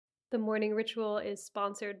The morning ritual is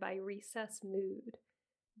sponsored by Recess Mood.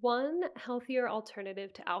 One healthier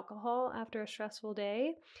alternative to alcohol after a stressful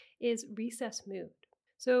day is Recess Mood.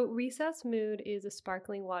 So, Recess Mood is a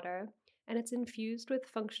sparkling water and it's infused with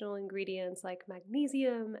functional ingredients like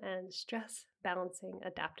magnesium and stress balancing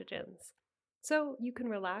adaptogens. So, you can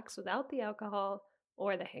relax without the alcohol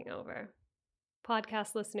or the hangover.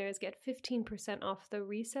 Podcast listeners get 15% off the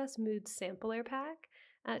Recess Mood Sampler Pack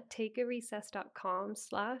at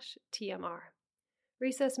takearecess.com/TMR.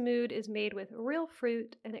 Recess Mood is made with real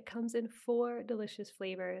fruit and it comes in 4 delicious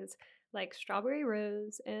flavors like strawberry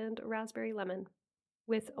rose and raspberry lemon.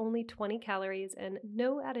 With only 20 calories and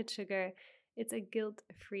no added sugar, it's a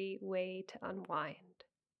guilt-free way to unwind.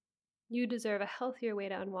 You deserve a healthier way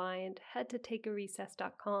to unwind. Head to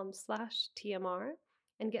takearecess.com/TMR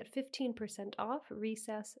and get 15% off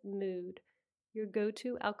Recess Mood, your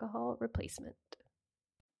go-to alcohol replacement.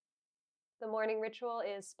 The morning ritual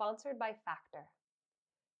is sponsored by Factor.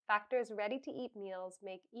 Factor's ready-to-eat meals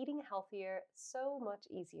make eating healthier so much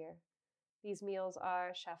easier. These meals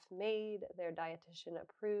are chef-made, they're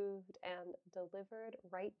dietitian-approved, and delivered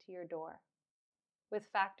right to your door. With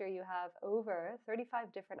Factor, you have over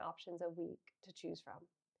 35 different options a week to choose from.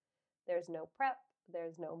 There's no prep,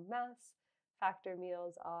 there's no mess. Factor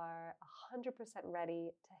meals are 100%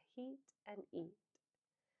 ready to heat and eat.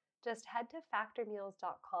 Just head to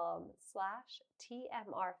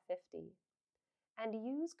factormeals.com/TMR50 and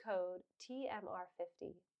use code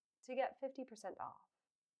TMR50 to get 50% off.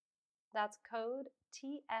 That's code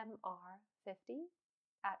TMR50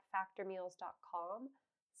 at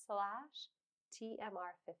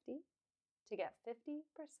factormeals.com/TMR50 to get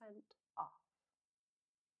 50% off.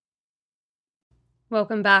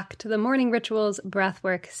 Welcome back to the Morning Rituals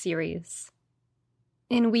Breathwork series.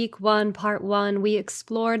 In week 1, part 1, we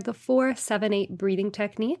explored the 4-7-8 breathing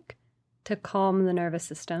technique to calm the nervous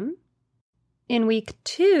system. In week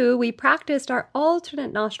 2, we practiced our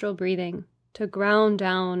alternate nostril breathing to ground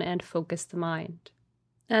down and focus the mind.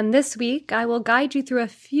 And this week, I will guide you through a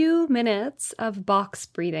few minutes of box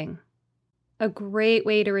breathing, a great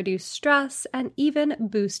way to reduce stress and even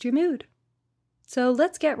boost your mood. So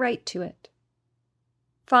let's get right to it.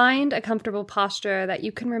 Find a comfortable posture that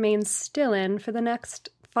you can remain still in for the next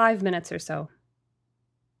 5 minutes or so.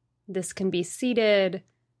 This can be seated,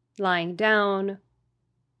 lying down.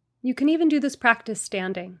 You can even do this practice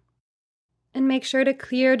standing. And make sure to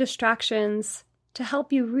clear distractions to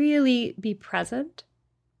help you really be present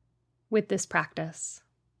with this practice.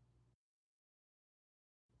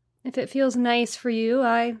 If it feels nice for you,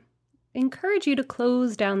 I encourage you to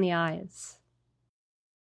close down the eyes.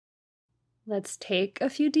 Let's take a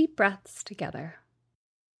few deep breaths together.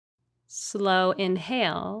 Slow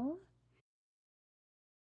inhale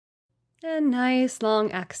and nice long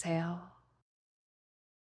exhale.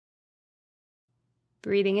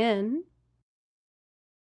 Breathing in.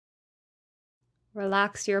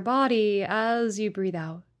 Relax your body as you breathe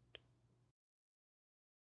out.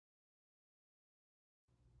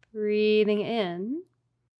 Breathing in.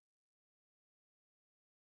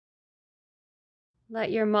 Let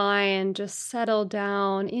your mind just settle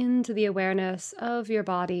down into the awareness of your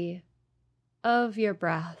body, of your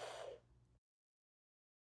breath.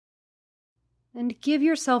 And give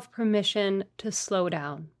yourself permission to slow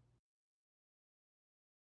down.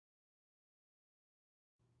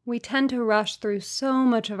 We tend to rush through so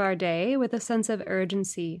much of our day with a sense of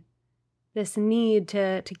urgency, this need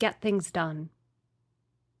to get things done.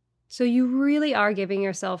 So you really are giving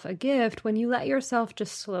yourself a gift when you let yourself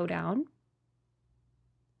just slow down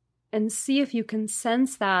and see if you can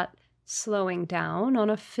sense that slowing down on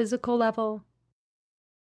a physical level,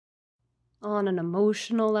 on an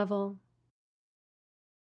emotional level,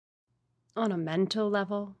 on a mental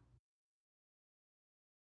level.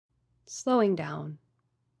 Slowing down.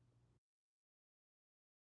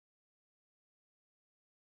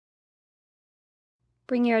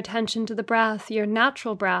 Bring your attention to the breath, your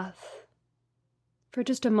natural breath. For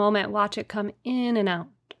just a moment, watch it come in and out.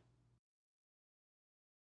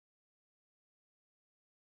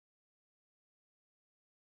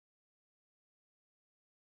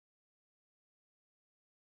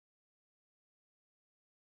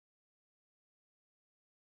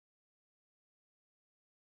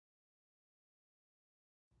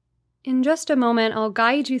 In just a moment, I'll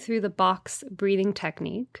guide you through the box breathing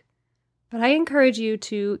technique, but I encourage you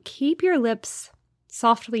to keep your lips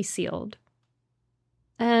softly sealed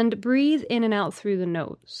and breathe in and out through the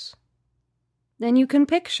nose. Then you can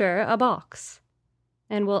picture a box,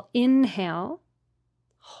 and we'll inhale,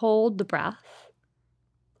 hold the breath,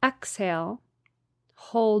 exhale,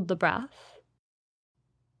 hold the breath,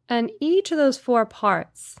 and each of those 4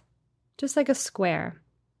 parts just like a square,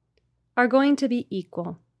 are going to be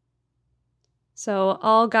equal. So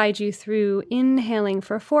I'll guide you through inhaling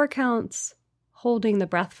for 4 counts, holding the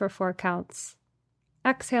breath for 4 counts,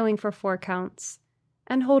 exhaling for 4 counts,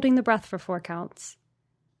 and holding the breath for 4 counts.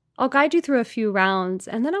 I'll guide you through a few rounds,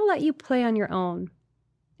 and then I'll let you play on your own.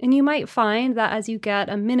 And you might find that as you get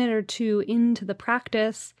a minute or 2 into the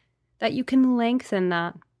practice, that you can lengthen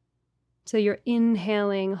that. So you're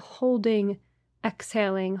inhaling, holding,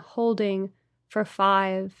 exhaling, holding for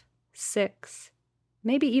 5, 6,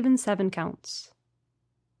 maybe even 7 counts.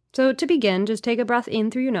 So to begin, just take a breath in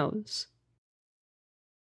through your nose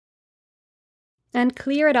and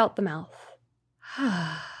clear it out the mouth.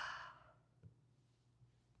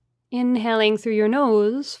 Inhaling through your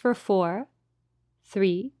nose for 4,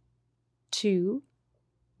 3, 2,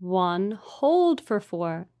 1. Hold for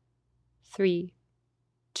 4, 3,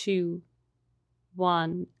 2,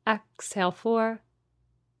 1. Exhale 4,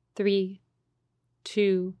 3,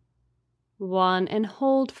 2, 1. And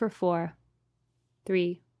hold for 4,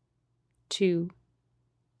 3, 2,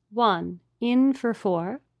 1. In for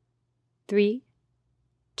 4, 3,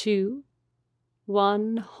 2,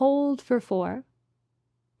 1. Hold for 4,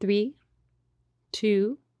 3,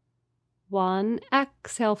 2, 1.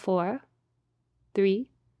 Exhale 4, 3,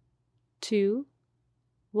 2,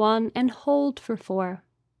 1. And hold for 4,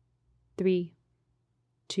 3,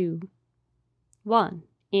 2, 1.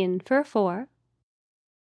 In for 4.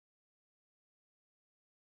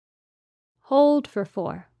 Hold for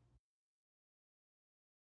 4.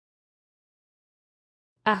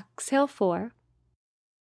 Exhale 4.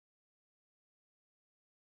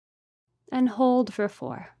 And hold for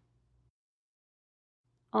 4.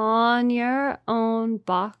 On your own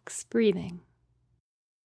box breathing.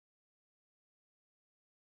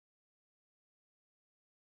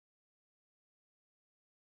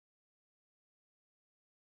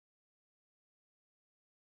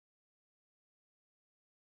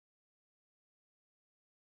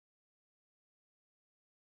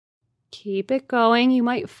 Keep it going. You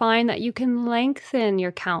might find that you can lengthen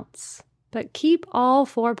your counts, but keep all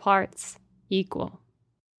 4 parts equal.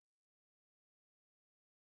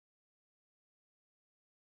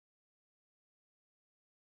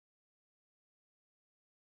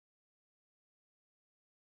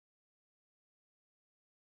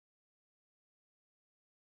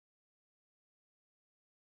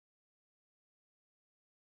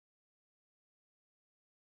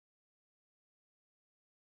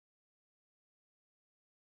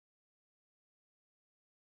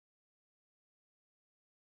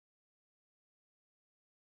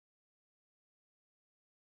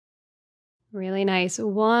 Really nice.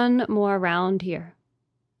 One more round here.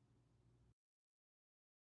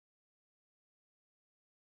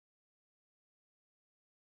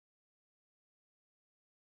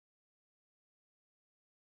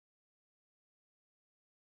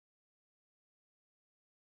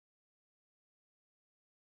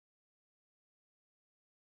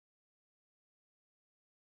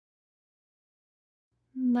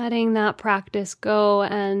 Letting that practice go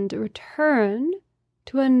and return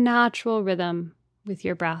to a natural rhythm with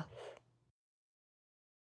your breath.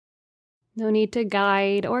 No need to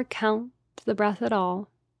guide or count the breath at all.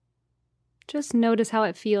 Just notice how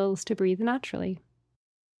it feels to breathe naturally.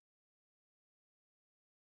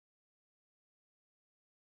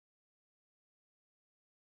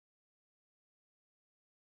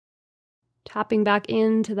 Tapping back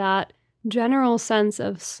into that general sense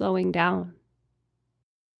of slowing down.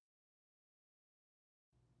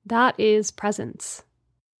 That is presence.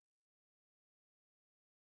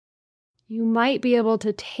 You might be able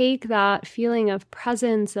to take that feeling of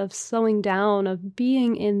presence, of slowing down, of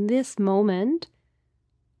being in this moment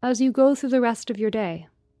as you go through the rest of your day.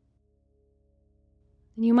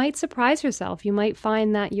 And you might surprise yourself. You might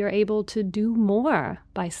find that you're able to do more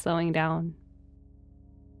by slowing down.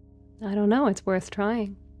 I don't know, it's worth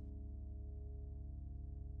trying.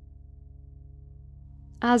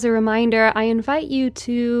 As a reminder, I invite you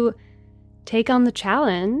to take on the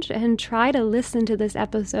challenge and try to listen to this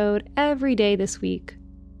episode every day this week.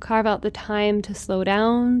 Carve out the time to slow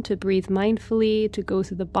down, to breathe mindfully, to go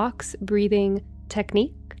through the box breathing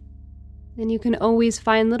technique. And you can always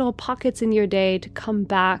find little pockets in your day to come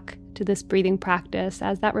back to this breathing practice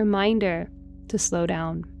as that reminder to slow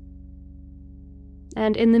down.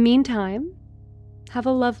 And in the meantime, have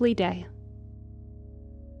a lovely day.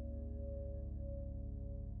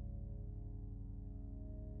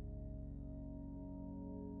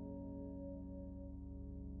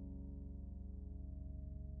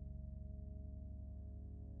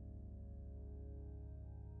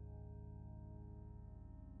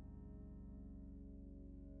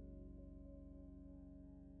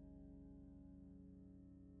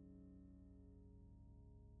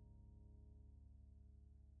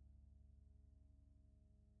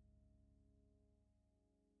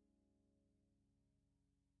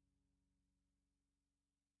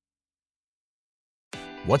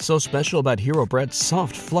 What's so special about Hero Bread's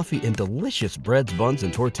soft, fluffy, and delicious breads, buns,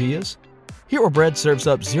 and tortillas? Hero Bread serves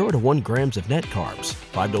up 0 to 1 grams of net carbs,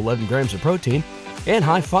 5 to 11 grams of protein, and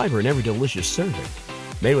high fiber in every delicious serving.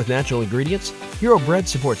 Made with natural ingredients, Hero Bread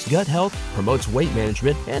supports gut health, promotes weight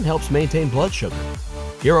management, and helps maintain blood sugar.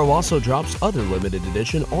 Hero also drops other limited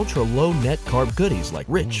edition ultra-low net carb goodies like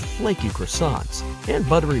rich, flaky croissants and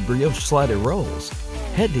buttery brioche slider rolls.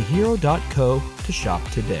 Head to hero.co to shop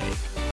today.